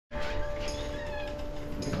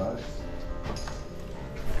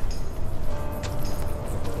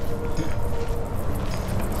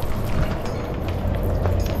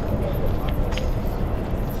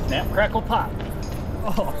crackle, pop.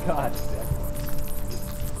 Oh God,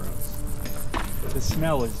 gross. The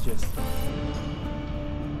smell is just.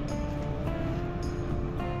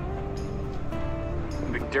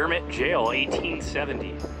 McDermitt Jail,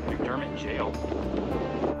 1870. McDermitt Jail.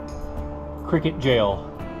 Cricket Jail.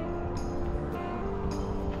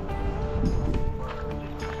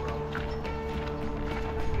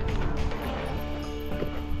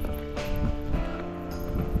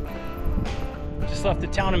 Just left the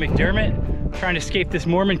town of McDermitt, trying to escape this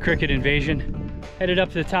Mormon cricket invasion. Headed up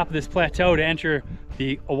to the top of this plateau to enter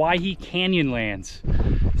the Owyhee Canyonlands.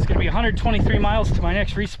 It's gonna be 123 miles to my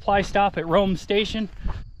next resupply stop at Rome Station.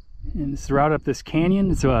 And this is the route up this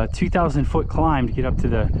canyon. It's a 2,000 foot climb to get up to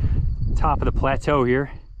the top of the plateau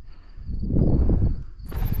here.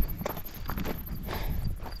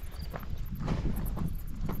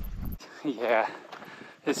 Yeah,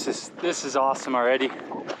 this is awesome already.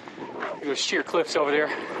 Those sheer cliffs over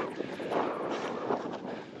there.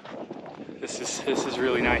 This is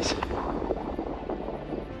really nice.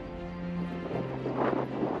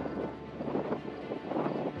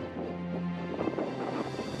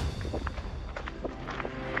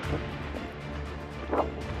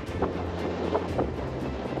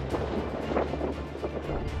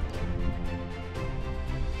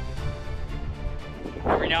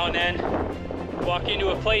 Every now and then, you walk into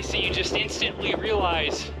a place that you just instantly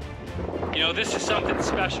realize, you know, this is something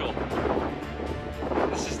special.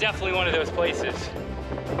 This is definitely one of those places.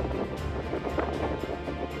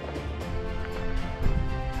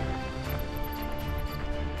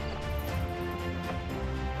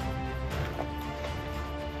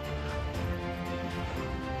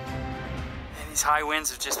 And these high winds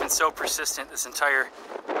have just been so persistent this entire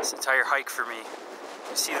hike for me.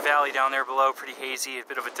 You see the valley down there below, pretty hazy, a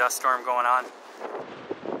bit of a dust storm going on.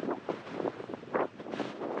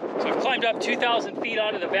 So I've climbed up 2,000 feet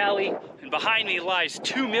out of the valley, and behind me lies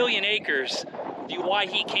 2 million acres, the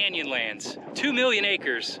Owyhee Canyonlands. 2 million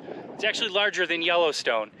acres. It's actually larger than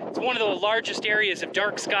Yellowstone. It's one of the largest areas of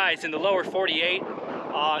dark skies in the lower 48,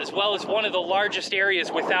 as well as one of the largest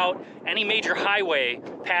areas without any major highway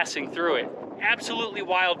passing through it. Absolutely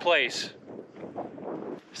wild place.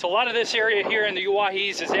 So a lot of this area here in the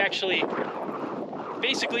Owyhees is actually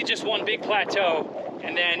basically just one big plateau,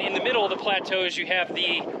 and then in the middle of the plateaus you have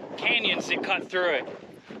the canyons that cut through it.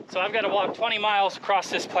 So I've got to walk 20 miles across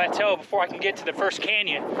this plateau before I can get to the first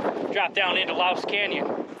canyon, drop down into Louse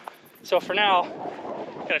Canyon. So for now,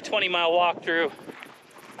 got a 20-mile walk through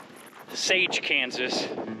Sage, Kansas.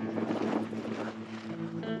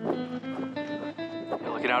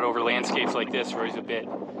 Looking out over landscapes like this was a bit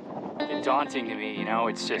daunting to me, you know.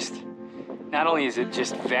 It's just, not only is it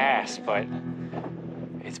just vast, but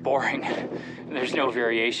it's boring. There's no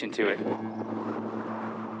variation to it.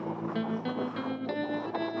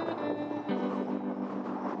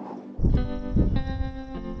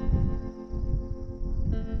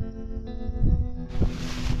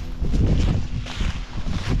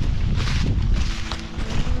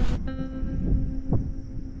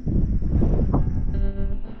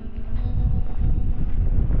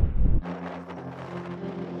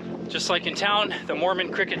 Just like in town, the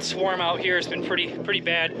Mormon cricket swarm out here has been pretty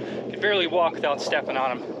bad. You can barely walk without stepping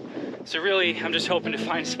on them. So really, I'm just hoping to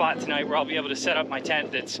find a spot tonight where I'll be able to set up my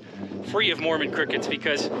tent that's free of Mormon crickets,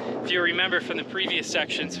 because if you remember from the previous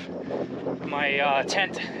sections, my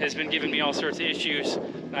tent has been giving me all sorts of issues,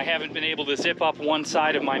 and I haven't been able to zip up one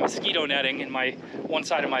side of my mosquito netting in my one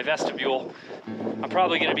side of my vestibule. I'm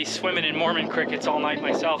probably going to be swimming in Mormon crickets all night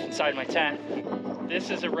myself inside my tent. This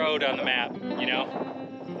is a road on the map, you know.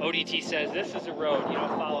 ODT says this is a road, you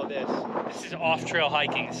don't follow this. This is off-trail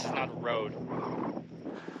hiking, this is not a road.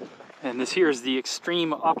 And this here is the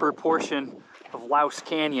extreme upper portion of Louse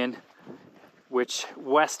Canyon, which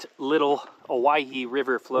West Little Owyhee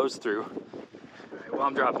River flows through. Alright, well,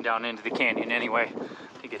 I'm dropping down into the canyon anyway.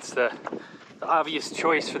 I think it's the obvious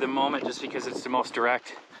choice for the moment, just because it's the most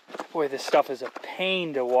direct. Boy, this stuff is a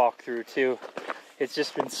pain to walk through too. It's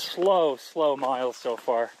just been slow miles so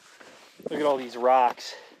far. Look at all these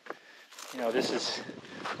rocks. You know, this is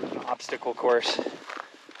an obstacle course.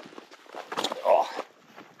 Oh.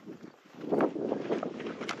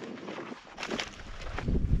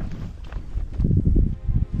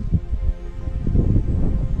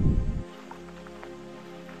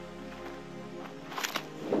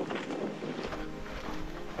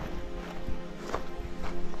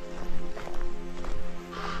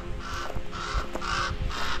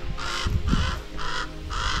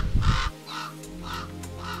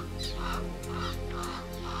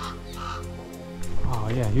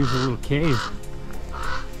 Yeah, here's a little cave.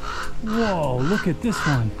 Whoa, look at this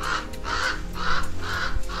one.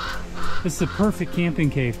 This is a perfect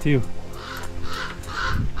camping cave too.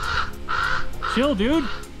 Chill, dude.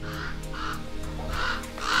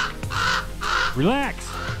 Relax.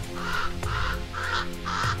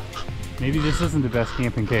 Maybe this isn't the best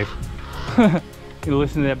camping cave. Gonna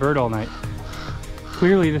listen to that bird all night.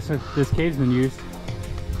 Clearly this cave's been used,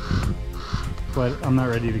 but I'm not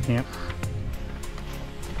ready to camp.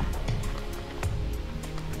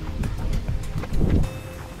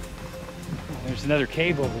 There's another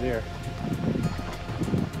cave over there.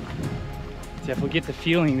 Definitely get the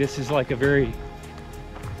feeling this is like a very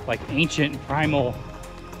ancient primal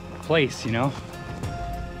place, you know?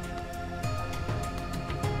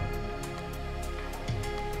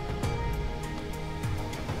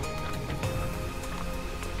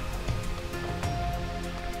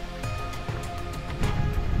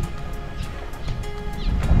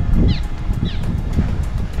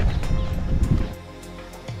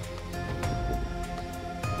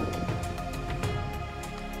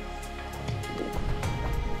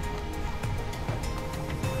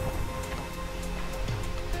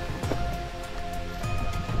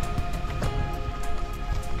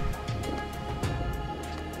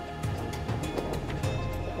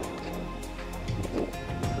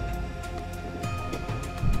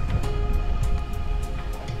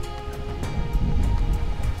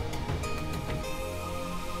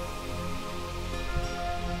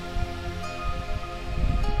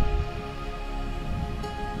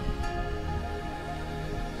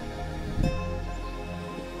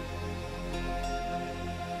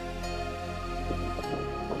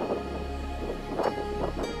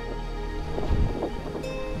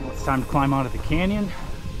 It's time to climb out of the canyon,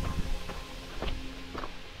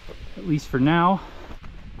 at least for now.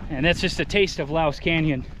 And that's just a taste of Louse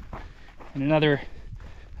Canyon. In another,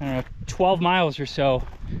 I don't know, 12 miles or so,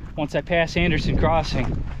 once I pass Anderson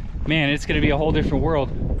Crossing, man, it's gonna be a whole different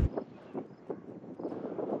world.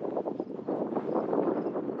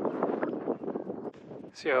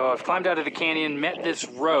 So I've climbed out of the canyon, met this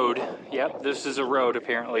road. Yep, this is a road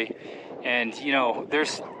apparently. And you know,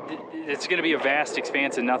 it's gonna be a vast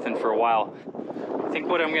expanse of nothing for a while. I think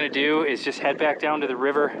what I'm gonna do is just head back down to the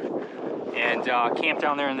river and camp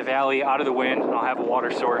down there in the valley out of the wind, and I'll have a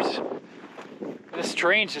water source. This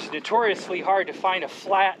terrain's just notoriously hard to find a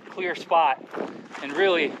flat, clear spot. And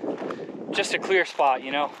really, just a clear spot,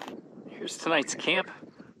 you know? Here's tonight's camp.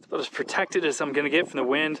 It's about as protected as I'm gonna get from the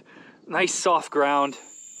wind. Nice soft ground.